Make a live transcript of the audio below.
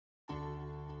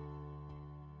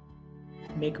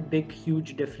make a big,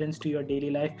 huge difference to your daily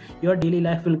life. Your daily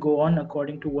life will go on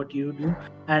according to what you do,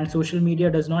 and social media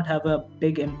does not have a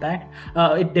big impact.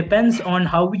 It depends on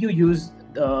how you use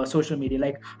social media,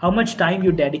 like how much time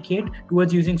you dedicate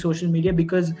towards using social media,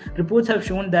 because reports have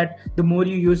shown that the more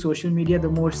you use social media, the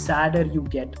more sadder you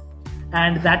get,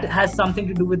 and that has something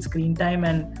to do with screen time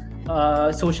and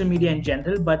social media in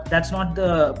general. But that's not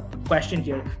the question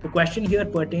here. The question here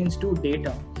pertains to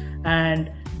data,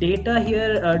 and data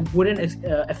here wouldn't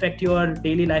affect your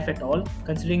daily life at all,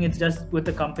 considering it's just with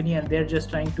the company and they're just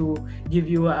trying to give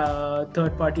you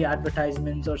third party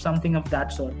advertisements or something of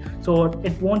that sort. So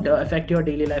it won't affect your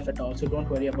daily life at all, so don't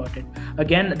worry about it.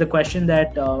 Again, the question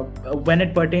that when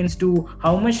it pertains to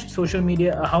how much social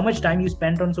media, how much time you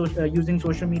spent on using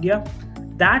social media,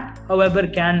 that however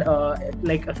can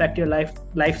like affect your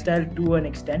lifestyle to an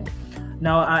extent.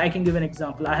 Now I can give an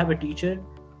example. I have a teacher.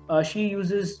 She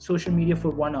uses social media for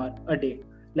 1 hour a day,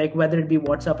 like whether it be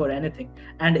WhatsApp or anything,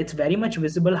 and it's very much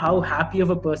visible how happy of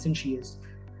a person she is.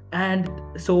 And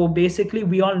so basically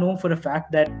we all know for a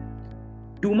fact that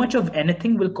too much of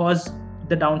anything will cause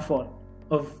the downfall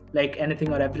of like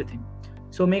anything or everything.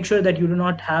 So make sure that you do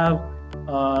not have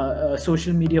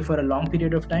social media for a long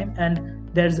period of time, and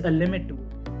there's a limit to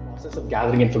it. Process of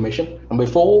gathering information. And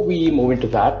before we move into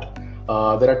that,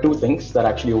 there are two things that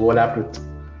actually overlap with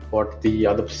what the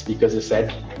other speakers have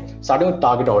said. Starting with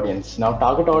target audience. Now,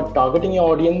 targeting your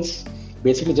audience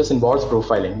basically just involves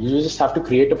profiling. You just have to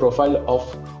create a profile of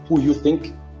who you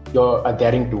think you're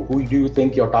adhering to, who do you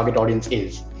think your target audience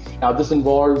is. Now, this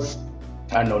involves,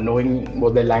 I don't know, knowing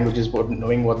what their language is,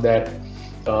 knowing what their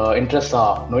interests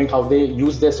are, knowing how they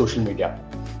use their social media.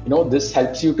 This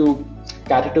helps you to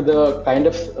cater to the kind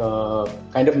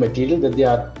of material that they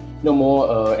are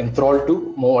more enthralled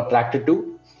to, more attracted to,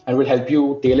 and will help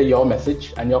you tailor your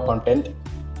message and your content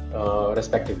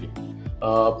respectively.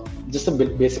 Just a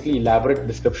basically elaborate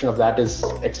description of that is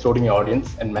exploring your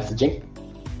audience and messaging.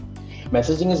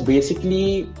 Messaging is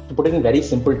basically, to put it in very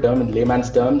simple terms, in layman's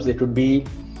terms, it would be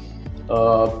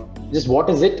just what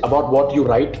is it about what you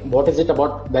write, what is it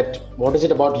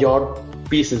about your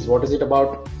pieces, what is it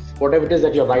about whatever it is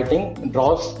that you're writing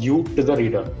draws you to the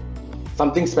reader.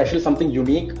 Something special, something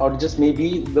unique, or just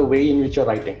maybe the way in which you're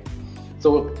writing.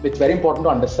 So it's very important to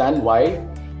understand why,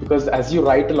 because as you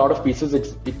write a lot of pieces, it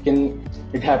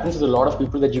happens with a lot of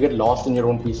people that you get lost in your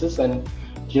own pieces, and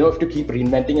if to keep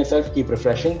reinventing yourself, keep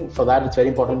refreshing. For that, it's very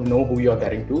important to know who you're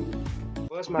adhering to.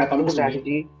 First marketing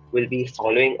strategy will be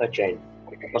following a trend.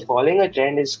 Following a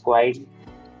trend is quite,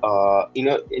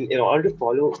 in order to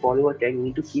follow a trend, you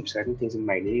need to keep certain things in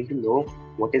mind. You need to know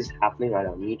what is happening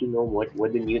around. You need to know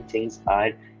what the new things are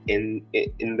in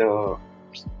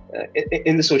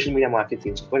the social media market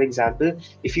scene. So for example,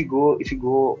 if you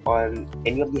go on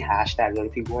any of the hashtags, or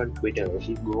if you go on Twitter, or if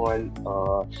you go on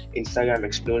Instagram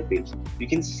Explore page, you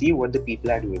can see what the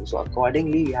people are doing. So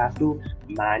accordingly, you have to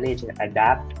manage and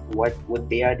adapt what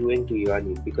they are doing to your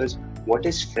need, because what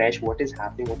is fresh, what is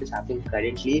happening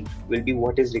currently will be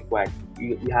what is required.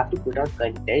 You have to put out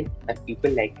content that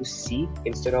people like to see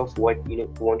instead of what you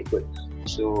want to put.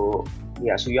 So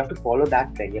you have to follow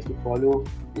that trend. You have to follow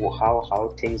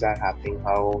how things are happening,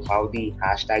 how the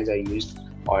hashtags are used,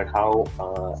 or how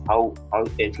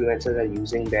influencers are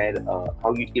using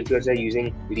influencers are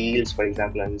using reels, for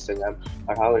example, on Instagram,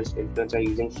 or how influencers are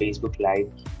using Facebook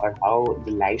Live, or how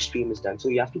the live stream is done. So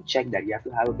you have to check that. You have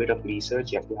to have a bit of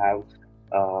research. You have to have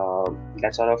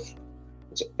that sort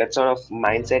of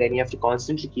mindset, and you have to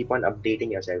constantly keep on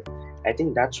updating yourself. I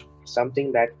think that's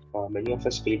something that many of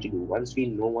us fail to do. Once we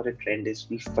know what a trend is,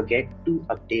 we forget to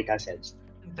update ourselves.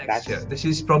 This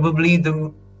is probably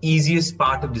the easiest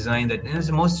part of design, that is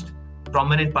the most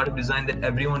prominent part of design that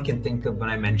everyone can think of when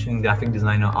I mention graphic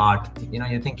design or art.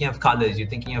 You're thinking of colors, you're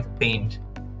thinking of paint.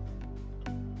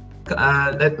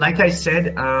 Like I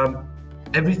said,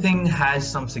 everything has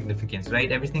some significance,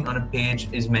 right? Everything on a page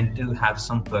is meant to have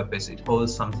some purpose. It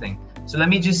holds something. So let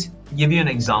me just give you an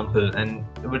example, and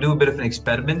we'll do a bit of an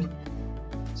experiment.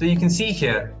 So you can see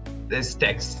here, there's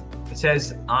text. It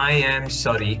says, "I am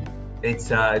sorry."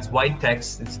 It's white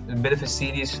text. It's a bit of a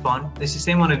serious font. It's the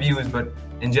same one I've used, but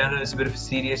in general, it's a bit of a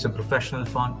serious or professional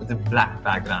font with a black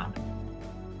background.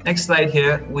 Next slide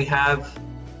here, we have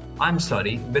 "I'm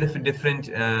sorry," a bit of a different,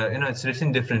 it's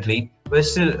written differently, but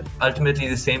it's still ultimately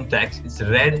the same text. It's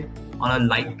red on a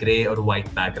light gray or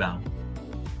white background.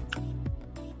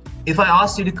 If I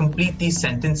asked you to complete these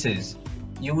sentences,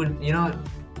 you would,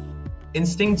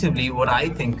 instinctively, what I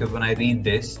think of when I read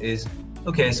this is,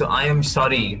 okay, so I am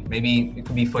sorry, maybe it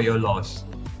could be for your loss,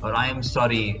 or I am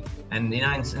sorry, and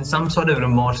in some sort of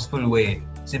remorseful way,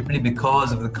 simply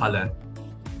because of the color.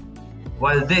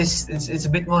 while this it's a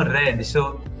bit more red.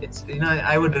 So it's, you know,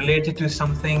 I would relate it to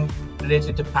something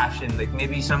related to passion, like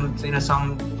maybe some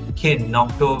kid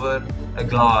knocked over a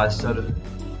glass, or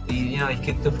he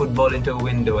kicked the football into a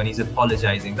window and he's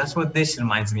apologizing. That's what this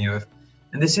reminds me of.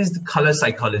 And this is the color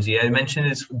psychology. I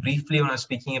mentioned this briefly when I was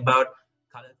speaking about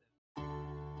color.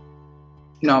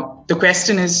 Now, the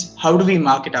question is, how do we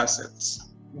market ourselves?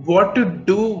 What to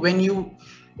do when you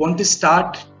want to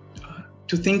start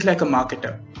to think like a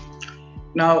marketer?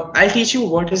 Now, I'll teach you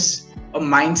what is a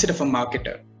mindset of a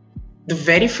marketer. The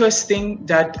very first thing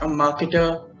that a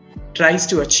marketer tries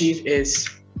to achieve is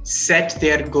set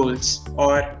their goals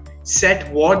or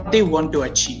set what they want to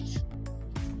achieve.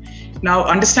 Now,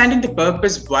 understanding the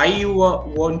purpose why you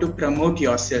want to promote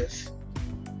yourself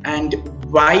and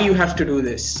why you have to do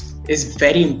this is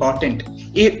very important.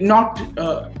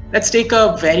 Let's take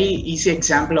a very easy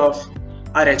example of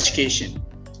our education.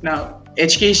 Now,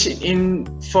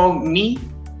 education for me,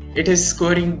 it is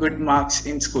scoring good marks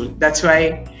in school. That's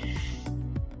why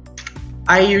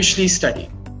I usually study.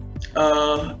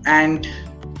 And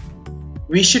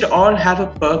we should all have a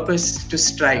purpose to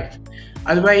strive.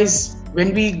 Otherwise,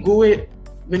 when we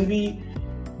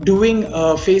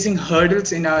facing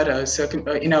hurdles in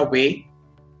our way,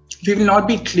 we will not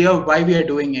be clear why we are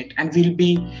doing it, and we'll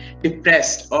be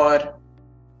depressed or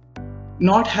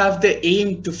not have the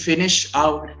aim to finish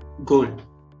our goal.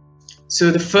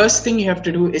 So the first thing you have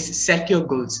to do is set your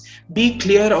goals. Be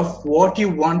clear of what you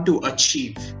want to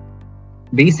achieve.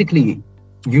 Basically,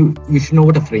 you should know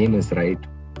what a frame is, right?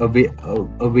 A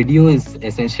video is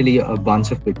essentially a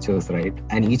bunch of pictures, right?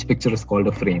 And each picture is called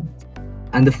a frame.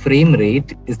 And the frame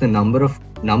rate is the number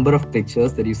of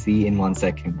pictures that you see in 1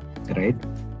 second, right?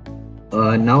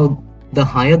 Now, the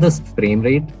higher the frame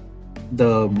rate,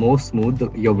 the more smooth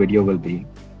your video will be.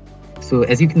 So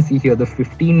as you can see here, the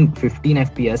 15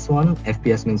 FPS one,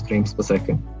 FPS means frames per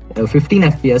second. 15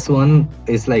 FPS one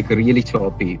is like really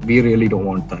choppy. We really don't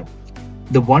want that.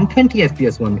 The 120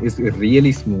 FPS one is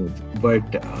really smooth, but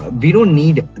we don't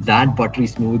need that buttery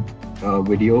smooth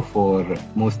video for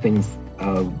most things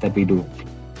that we do.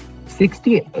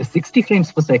 60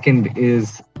 frames per second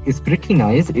is pretty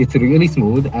nice. It's really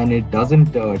smooth and it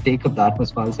doesn't take up that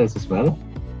much file size as well.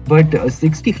 But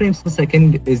 60 frames per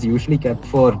second is usually kept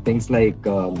for things like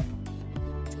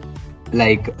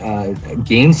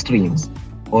game streams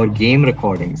or game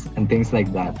recordings and things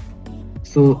like that.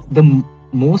 So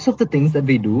most of the things that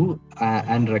we do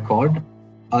and record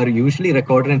are usually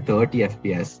recorded in 30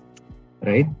 FPS,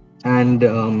 right? And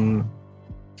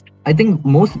I think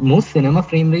most cinema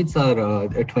frame rates are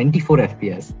 24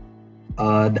 FPS.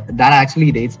 That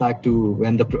actually dates back to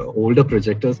when the older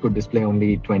projectors could display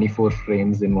only 24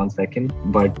 frames in 1 second,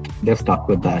 but they've stuck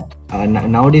with that.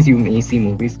 Nowadays, you may see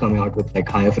movies coming out with like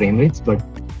higher frame rates, but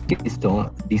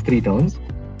these three terms,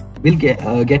 we'll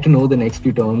get to know the next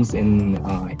few terms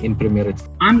in Premiere.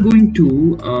 I'm going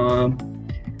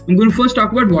to first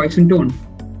talk about voice and tone.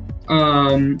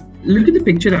 Look at the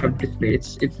picture I've displayed.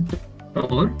 It's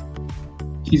Thor.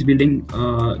 He's building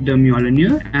the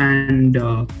Mjolnir, and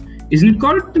isn't it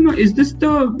called? This is the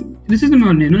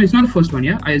Mjolnir? No, it's not the first one.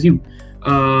 Yeah, I assume.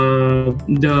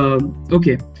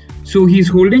 Okay. So he's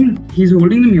holding the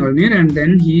Mjolnir, and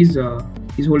then he's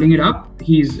holding it up.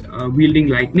 He's wielding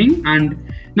lightning, and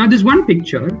now there's one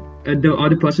picture.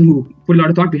 The person who put a lot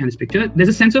of thought behind this picture. There's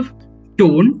a sense of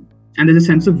tone, and there's a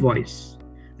sense of voice.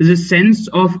 There's a sense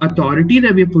of authority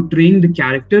that we're portraying the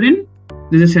character in.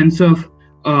 There's a sense of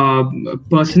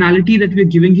personality that we're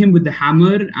giving him with the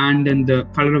hammer and then the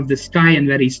color of the sky and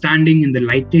where he's standing and the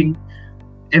lighting.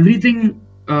 Everything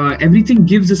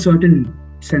gives a certain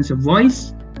sense of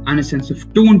voice and a sense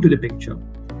of tone to the picture.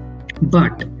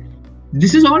 But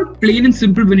this is all plain and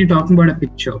simple when you're talking about a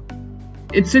picture.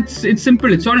 It's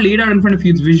simple. It's all laid out in front of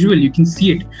you. It's visual. You can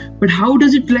see it. But how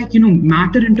does it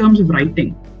matter in terms of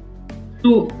writing?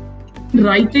 So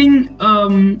writing,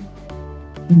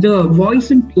 the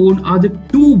voice and tone are the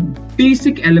two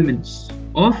basic elements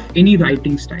of any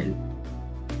writing style.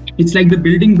 It's like the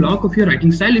building block of your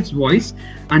writing style. It's voice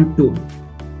and tone.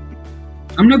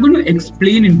 I'm not going to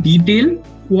explain in detail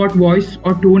what voice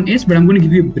or tone is, but I'm going to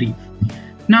give you a brief.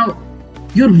 Now,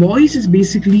 your voice is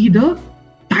basically the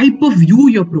type of view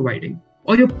you're providing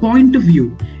or your point of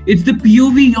view. It's the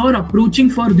POV you're approaching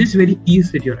for this very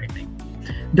piece that you're writing.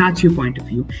 That's your point of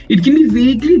view. It can be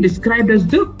vaguely described as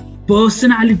the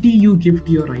personality you give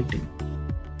to your writing.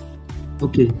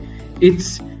 Okay,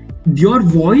 it's your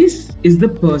voice is the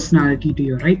personality to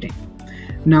your writing.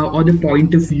 Now, or the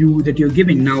point of view that you're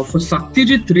giving. Now, for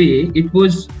Satyajit Ray, it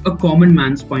was a common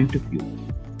man's point of view.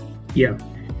 Yeah,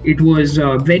 It was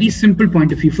a very simple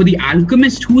point of view. For the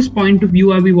alchemist, whose point of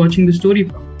view are we watching the story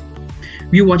from?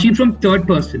 We're watching from third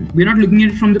person. We're not looking at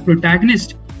it from the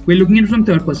protagonist. We're looking at it from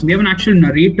third person. We have an actual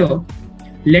narrator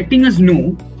letting us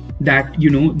know that,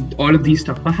 all of these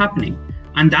stuff are happening.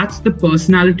 And that's the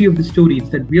personality of the story. It's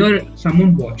that we are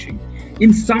someone watching.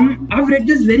 I've read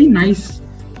this very nice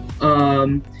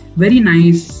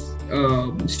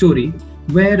story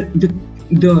where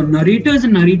the narrators are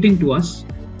narrating to us,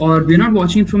 or we're not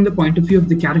watching from the point of view of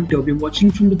the character. We're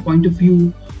watching from the point of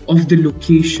view of the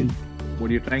location. What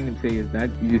you're trying to say is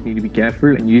that you just need to be careful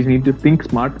and you just need to think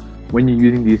smart when you're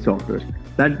using these softwares.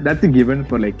 That's a given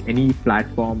for like any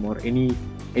platform or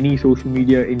any social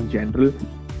media in general.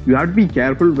 You have to be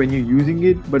careful when you're using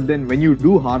it, but then when you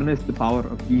do harness the power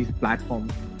of these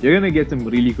platforms, you're going to get some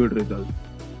really good results.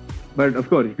 But of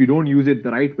course, if you don't use it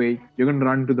the right way, you're going to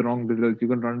run into the wrong results. You're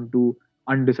going to run into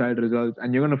undecided results,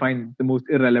 and you're going to find the most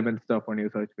irrelevant stuff on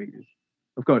your search pages.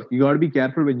 Of course, you got to be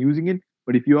careful when using it,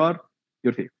 but if you are,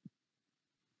 you're safe.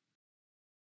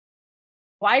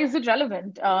 Why is it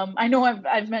relevant? I know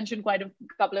I've mentioned quite a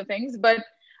couple of things, but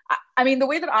I mean, the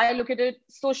way that I look at it,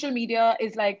 social media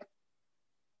is like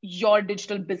your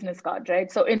digital business card,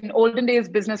 right? So in olden days,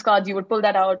 business cards, you would pull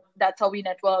that out. That's how we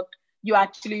networked. You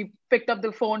actually picked up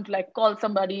the phone to like call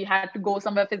somebody, had to go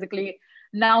somewhere physically.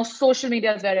 Now social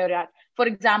media is where you're at. For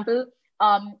example,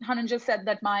 Hanan just said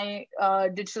that my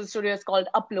digital studio is called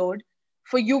Upload.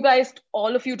 For you guys,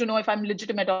 all of you to know if I'm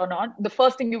legitimate or not, the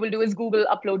first thing you will do is Google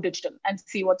Upload Digital and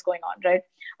see what's going on, right?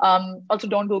 Also,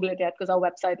 don't Google it yet because our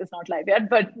website is not live yet,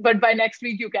 but by next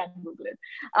week, you can Google it.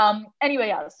 Anyway,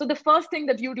 yeah. So the first thing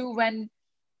that you do when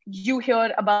you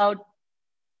hear about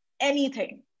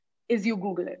anything is you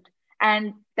Google it,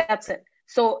 and that's it.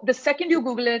 So the second you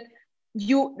Google it,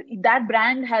 that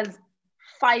brand has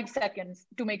 5 seconds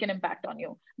to make an impact on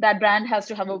you. That brand has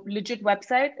to have a legit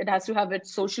website. It has to have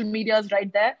its social medias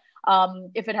right there.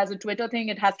 If it has a Twitter thing,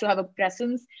 it has to have a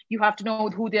presence. You have to know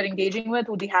who they're engaging with,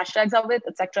 who the hashtags are with,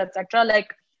 etc., etc. Like,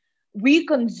 we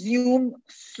consume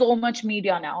so much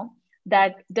media now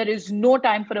that there is no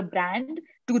time for a brand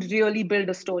to really build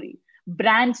a story.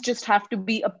 Brands just have to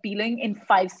be appealing in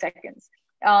 5 seconds.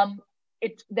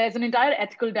 There's an entire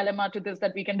ethical dilemma to this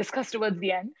that we can discuss towards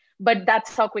the end, but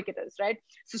that's how quick it is, right?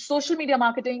 So social media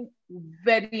marketing,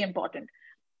 very important.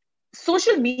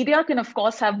 Social media can, of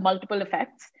course, have multiple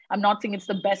effects. I'm not saying it's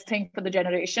the best thing for the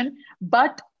generation,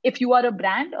 but if you are a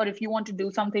brand or if you want to do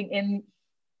something in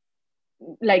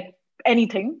like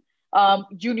anything,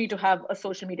 you need to have a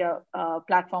social media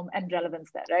platform and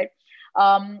relevance there, right?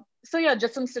 So yeah,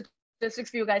 just some statistics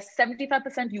for you guys.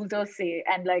 75% users say,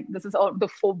 and like this is all the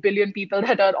 4 billion people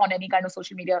that are on any kind of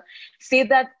social media, say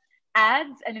that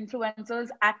ads and influencers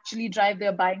actually drive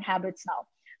their buying habits now.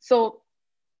 So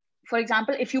for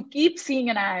example, if you keep seeing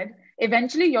an ad,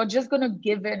 eventually you're just going to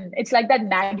give in. It's like that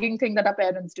nagging thing that our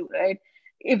parents do, right?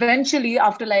 Eventually,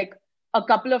 after like a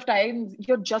couple of times,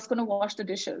 you're just going to wash the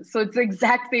dishes. So it's the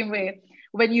exact same way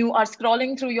when you are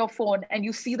scrolling through your phone and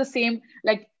you see the same,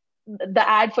 like the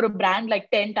ad for a brand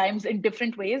like 10 times in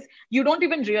different ways, you don't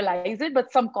even realize it,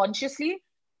 but subconsciously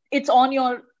it's on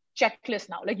your checklist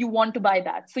now. Like, you want to buy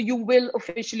that. So you will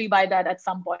officially buy that at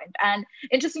some point. And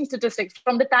interesting statistics,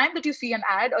 from the time that you see an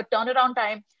ad, a turnaround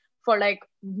time for like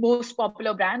most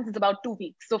popular brands is about 2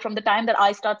 weeks. So from the time that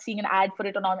I start seeing an ad for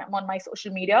it on my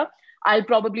social media, I'll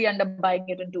probably end up buying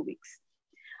it in 2 weeks.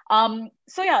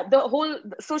 So yeah, the whole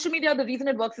social media, the reason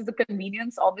it works is the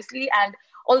convenience, obviously. And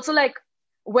also, like,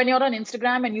 when you're on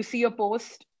Instagram and you see a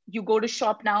post, you go to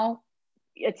shop now,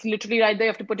 it's literally right there.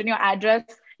 You have to put in your address.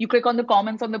 You click on the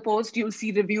comments on the post, you'll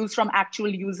see reviews from actual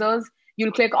users.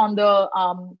 You'll click on the,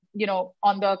 on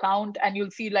the account, and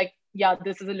you'll see like, yeah,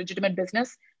 this is a legitimate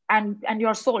business, and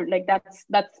you're sold. Like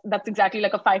that's exactly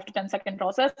like a 5 to 10 second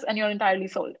process, and you're entirely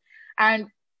sold. And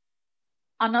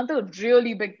another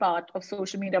really big part of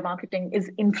social media marketing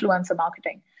is influencer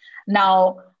marketing.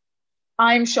 Now,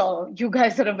 I'm sure you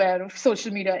guys are aware of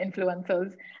social media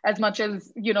influencers. As much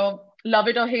as, love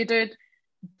it or hate it,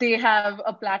 they have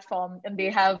a platform and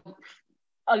they have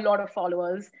a lot of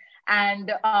followers,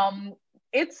 and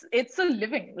it's a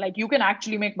living. Like, you can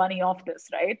actually make money off this,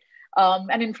 right?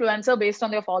 An influencer, based on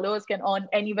their followers, can earn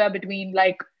anywhere between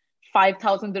like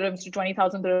 5,000 dirhams to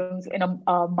 20,000 dirhams in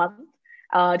a month,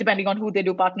 depending on who they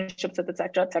do partnerships with,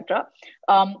 etc., etc.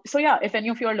 So yeah, if any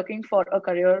of you are looking for a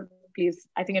career, please,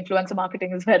 I think influencer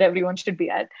marketing is where everyone should be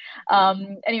at.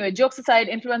 Anyway, jokes aside,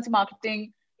 influencer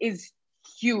marketing is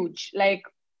huge. Like,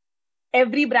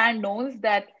 every brand knows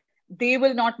that they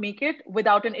will not make it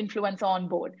without an influencer on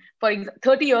board. For example,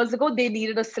 30 years ago, they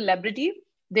needed a celebrity.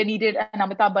 They needed an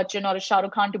Amitabh Bachchan or a Shah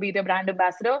Rukh Khan to be their brand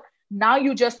ambassador. Now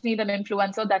you just need an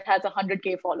influencer that has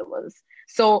 100K followers.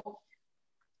 So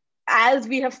as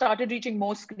we have started reaching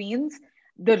more screens,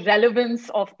 the relevance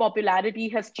of popularity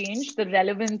has changed. The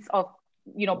relevance of,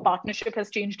 partnership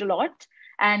has changed a lot.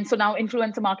 And so now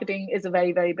influencer marketing is a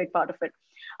very, very big part of it.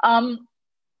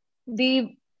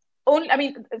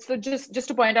 So just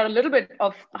to point out a little bit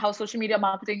of how social media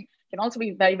marketing can also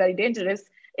be very, very dangerous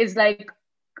is like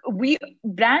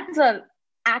brands are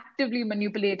actively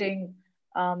manipulating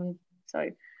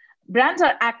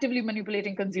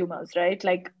consumers, right?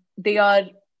 Like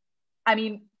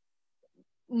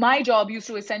my job used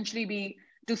to essentially be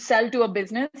to sell to a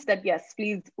business that, yes,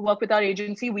 please work with our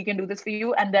agency, we can do this for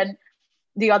you. And then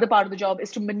the other part of the job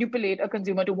is to manipulate a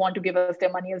consumer to want to give us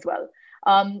their money as well.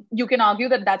 You can argue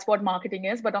that that's what marketing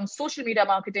is, but on social media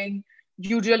marketing,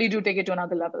 you really do take it to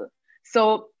another level.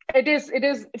 So it is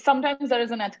sometimes there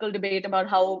is an ethical debate about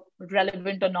how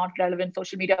relevant or not relevant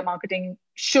social media marketing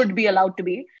should be allowed to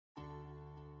be.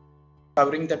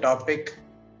 Covering the topic,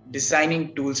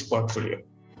 designing tools portfolio.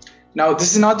 Now,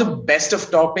 this is not the best of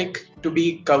topic to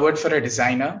be covered for a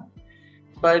designer,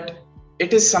 but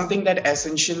it is something that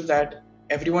essential that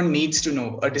everyone needs to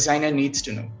know, a designer needs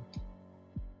to know.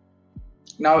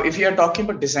 Now, if you are talking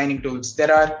about designing tools,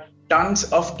 there are tons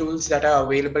of tools that are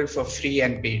available for free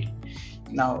and paid.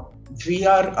 Now, we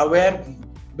are aware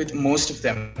with most of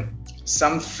them.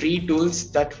 Some free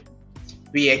tools that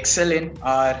we excel in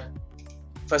are,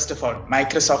 first of all,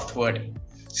 Microsoft Word.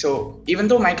 So even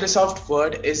though Microsoft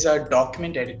Word is a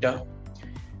document editor,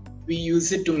 we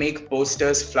use it to make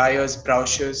posters, flyers,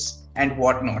 brochures, and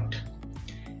whatnot.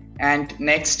 And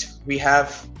next, we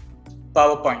have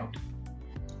PowerPoint.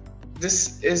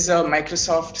 This is a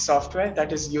Microsoft software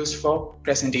that is used for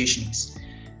presentations.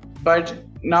 But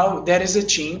now there is a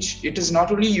change. It is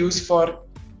not only used for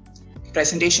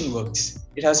presentation works.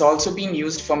 It has also been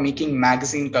used for making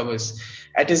magazine covers.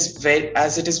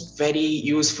 As it is very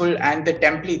useful, and the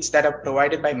templates that are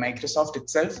provided by Microsoft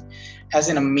itself has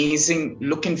an amazing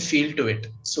look and feel to it.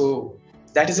 So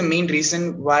that is the main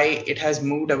reason why it has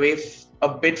moved away a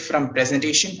bit from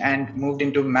presentation and moved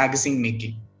into magazine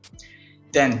making.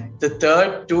 Then the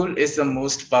third tool is the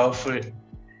most powerful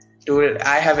tool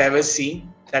I have ever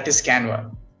seen, that is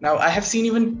Canva. Now, I have seen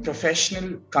even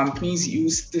professional companies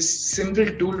use this simple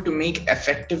tool to make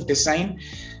effective design.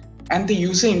 And the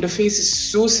user interface is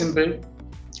so simple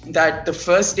that the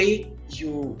first day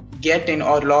you get in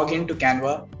or log into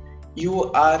Canva,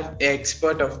 you are an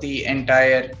expert of the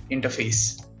entire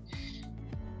interface.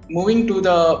 Moving to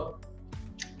the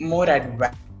more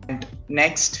advanced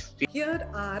next. Here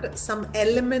are some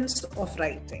elements of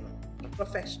writing,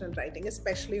 professional writing,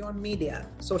 especially on media,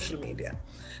 social media.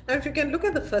 Now, if you can look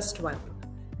at the first one,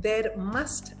 there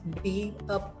must be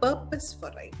a purpose for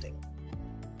writing.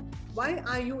 Why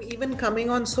are you even coming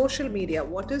on social media?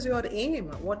 What is your aim?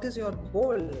 What is your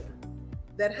goal?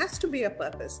 There has to be a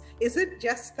purpose. Is it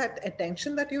just that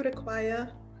attention that you require?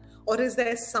 Or is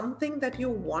there something that you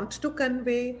want to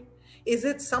convey? Is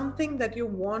it something that you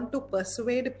want to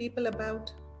persuade people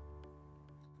about?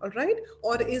 All right?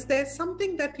 Or is there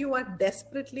something that you are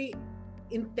desperately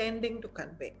intending to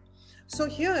convey? So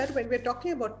here, when we're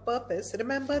talking about purpose,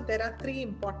 remember there are three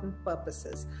important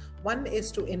purposes. One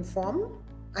is to inform.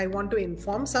 I want to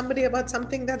inform somebody about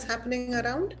something that's happening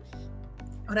around,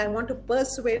 or I want to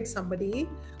persuade somebody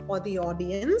or the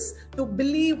audience to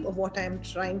believe what I'm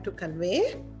trying to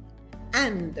convey.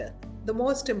 And the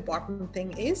most important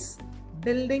thing is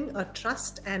building a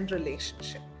trust and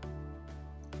relationship.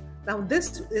 Now,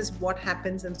 this is what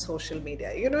happens in social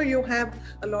media. You have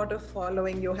a lot of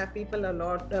following, you have people, a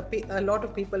lot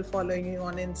of people following you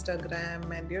on Instagram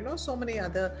and, so many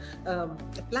other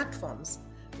platforms,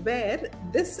 where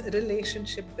this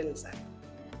relationship builds up.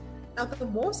 Now, the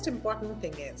most important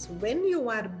thing is when you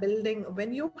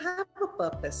have a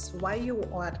purpose, why you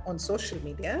are on social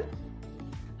media,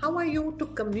 how are you to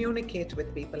communicate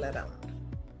with people around?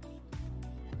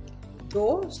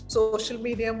 Though social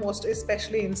media, most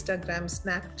especially Instagram,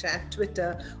 Snapchat,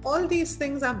 Twitter, all these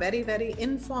things are very, very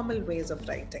informal ways of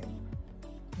writing.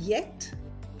 Yet,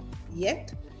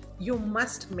 you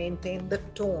must maintain the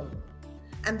tone.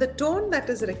 And the tone that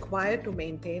is required to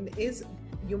maintain is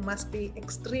you must be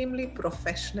extremely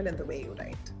professional in the way you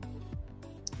write.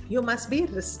 You must be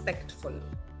respectful,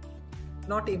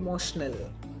 not emotional.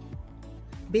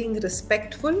 Being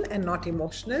respectful and not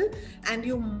emotional, and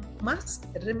you must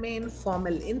remain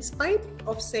formal in spite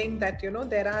of saying that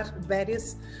there are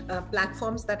various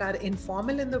platforms that are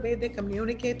informal in the way they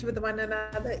communicate with one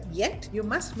another, yet you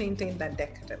must maintain that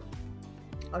decorum.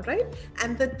 All right.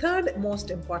 And the third most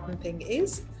important thing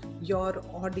is your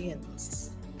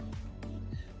audience.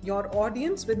 your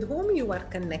audience with whom you are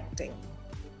connecting.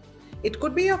 It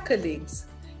could be your colleagues,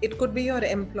 it could be your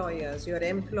employers, your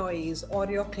employees, or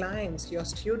your clients, your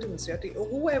students,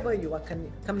 whoever you are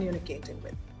communicating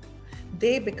with.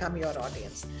 They become your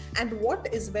audience. And what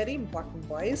is very important,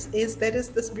 boys, is there is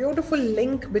this beautiful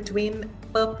link between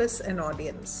purpose and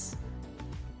audience.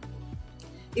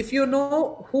 If you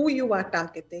know who you are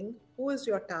targeting, who is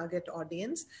your target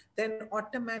audience, then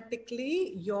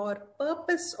automatically your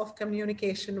purpose of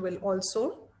communication will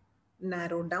also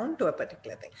narrow down to a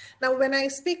particular thing. Now, when I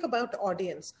speak about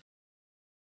audience,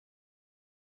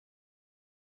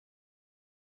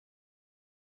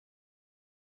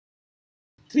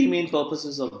 three main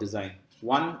purposes of design.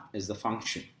 One is the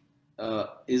function.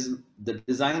 Is the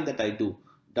design that I do,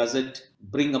 does it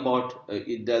bring about,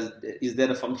 is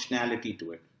there a functionality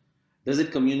to it? Does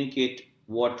it communicate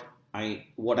what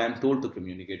I'm told to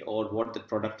communicate, or what the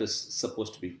product is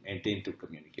supposed to be maintained to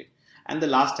communicate? And the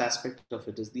last aspect of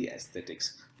it is the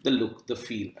aesthetics, the look, the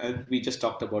feel. And we just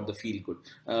talked about the feel good,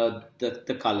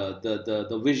 the color,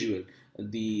 the visual,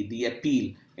 the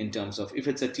appeal in terms of, if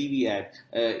it's a TV ad,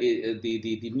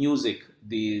 the music,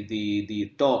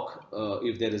 the talk,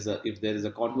 if there is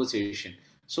a conversation.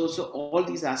 So all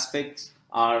these aspects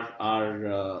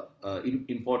are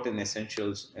important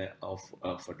essentials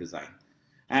for design.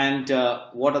 And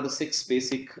what are the 6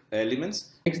 basic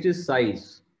elements? Next is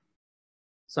size.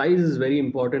 Size is very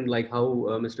important, like how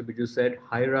Mr. Biju said,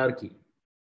 hierarchy.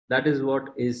 That is what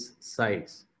is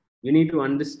size. You need to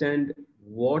understand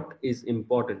what is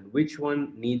important, which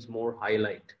one needs more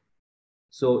highlight.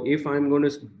 So if I'm going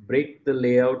to break the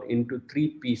layout into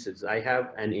 3 pieces, I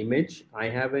have an image, I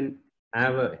have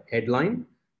a headline,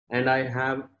 and I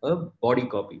have a body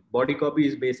copy. Body copy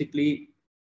is basically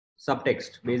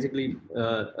subtext, basically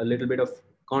a little bit of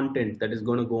content that is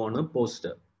going to go on a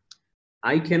poster.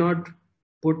 I cannot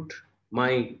put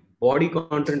my body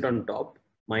content on top,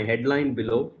 my headline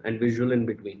below, and visual in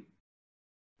between.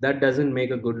 That doesn't make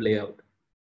a good layout.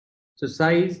 So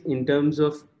size, in terms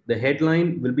of the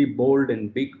headline, will be bold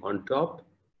and big on top.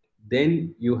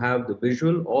 Then you have the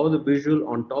visual, or the visual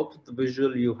on top of the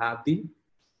visual, you have the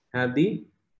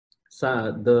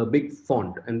big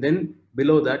font, and then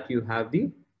below that you have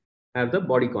the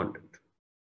body content.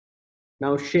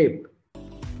 Now shape.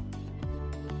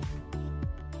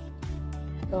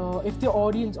 If the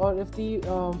audience or if the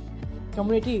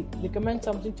community recommends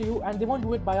something to you, and they won't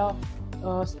do it via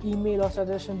email or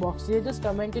suggestion box, they just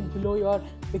comment it below your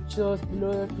pictures,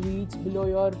 below your tweets, below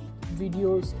your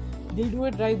videos. They'll do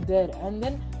it right there, and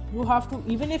then you have to,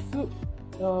 even if you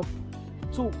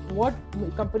so what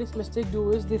companies mistake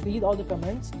do is they read all the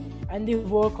comments and they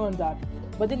work on that,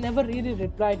 but they never really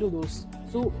reply to those.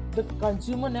 So the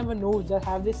consumer never knows that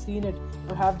have they seen it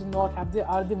or have they not,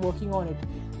 are they working on it.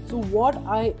 So what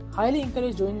I highly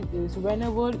encourage doing is,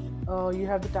 whenever you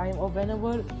have the time, or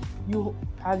whenever you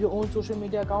have your own social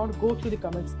media account, go through the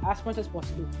comments as much as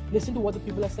possible. Listen to what the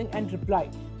people are saying and reply.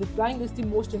 Replying is the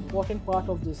most important part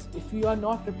of this. If you are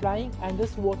not replying and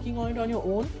just working on it on your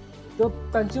own, the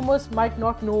consumers might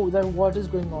not know that what is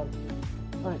going on.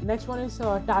 Alright, next one is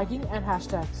tagging and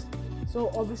hashtags. So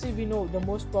obviously we know the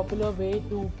most popular way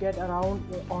to get around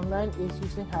online is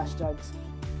using hashtags.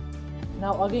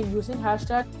 Now again, using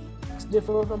hashtags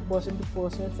differ from person to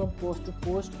person, from post to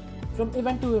post, from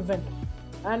event to event.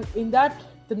 And in that,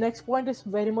 the next point is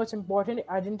very much important: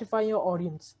 identify your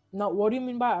audience. Now, what do you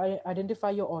mean by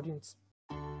identify your audience?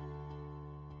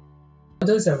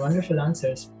 Those are wonderful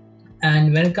answers.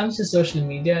 And when it comes to social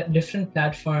media, different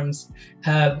platforms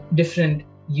have different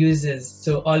uses.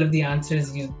 So all of the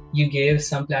answers you gave,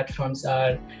 some platforms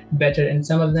are better in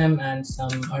some of them and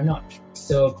some are not.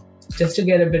 So just to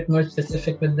get a bit more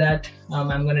specific with that,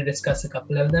 I'm going to discuss a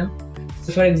couple of them.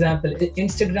 So for example,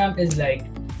 Instagram is like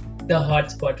the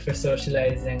hotspot for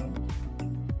socializing,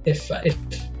 if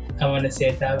I want to say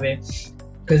it that way,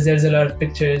 because there's a lot of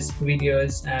pictures,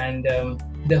 videos, and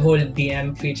the whole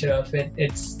DM feature of it.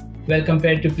 It's well,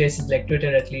 compared to places like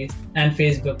Twitter at least, and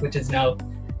Facebook, which is now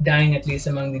dying, at least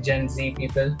among the Gen Z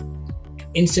people.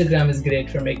 Instagram is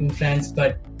great for making friends,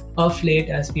 but of late,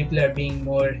 as people are being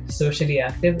more socially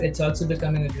active, it's also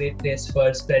becoming a great place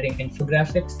for spreading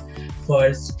infographics,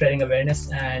 for spreading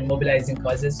awareness and mobilizing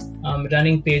causes,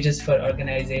 running pages for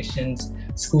organizations,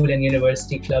 school and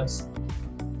university clubs.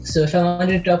 So if I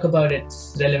wanted to talk about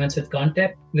its relevance with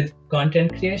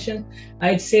content creation,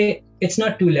 I'd say it's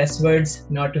not too less words,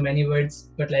 not too many words,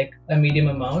 but like a medium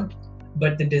amount,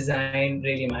 but the design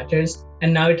really matters.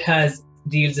 And now it has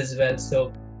reels as well.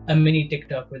 So a mini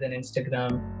TikTok with an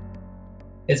Instagram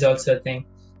is also a thing.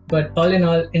 But all in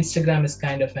all, Instagram is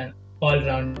kind of an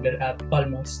all-rounder app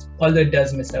almost, although it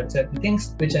does miss out certain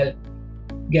things, which I'll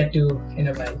get to in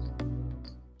a while.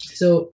 So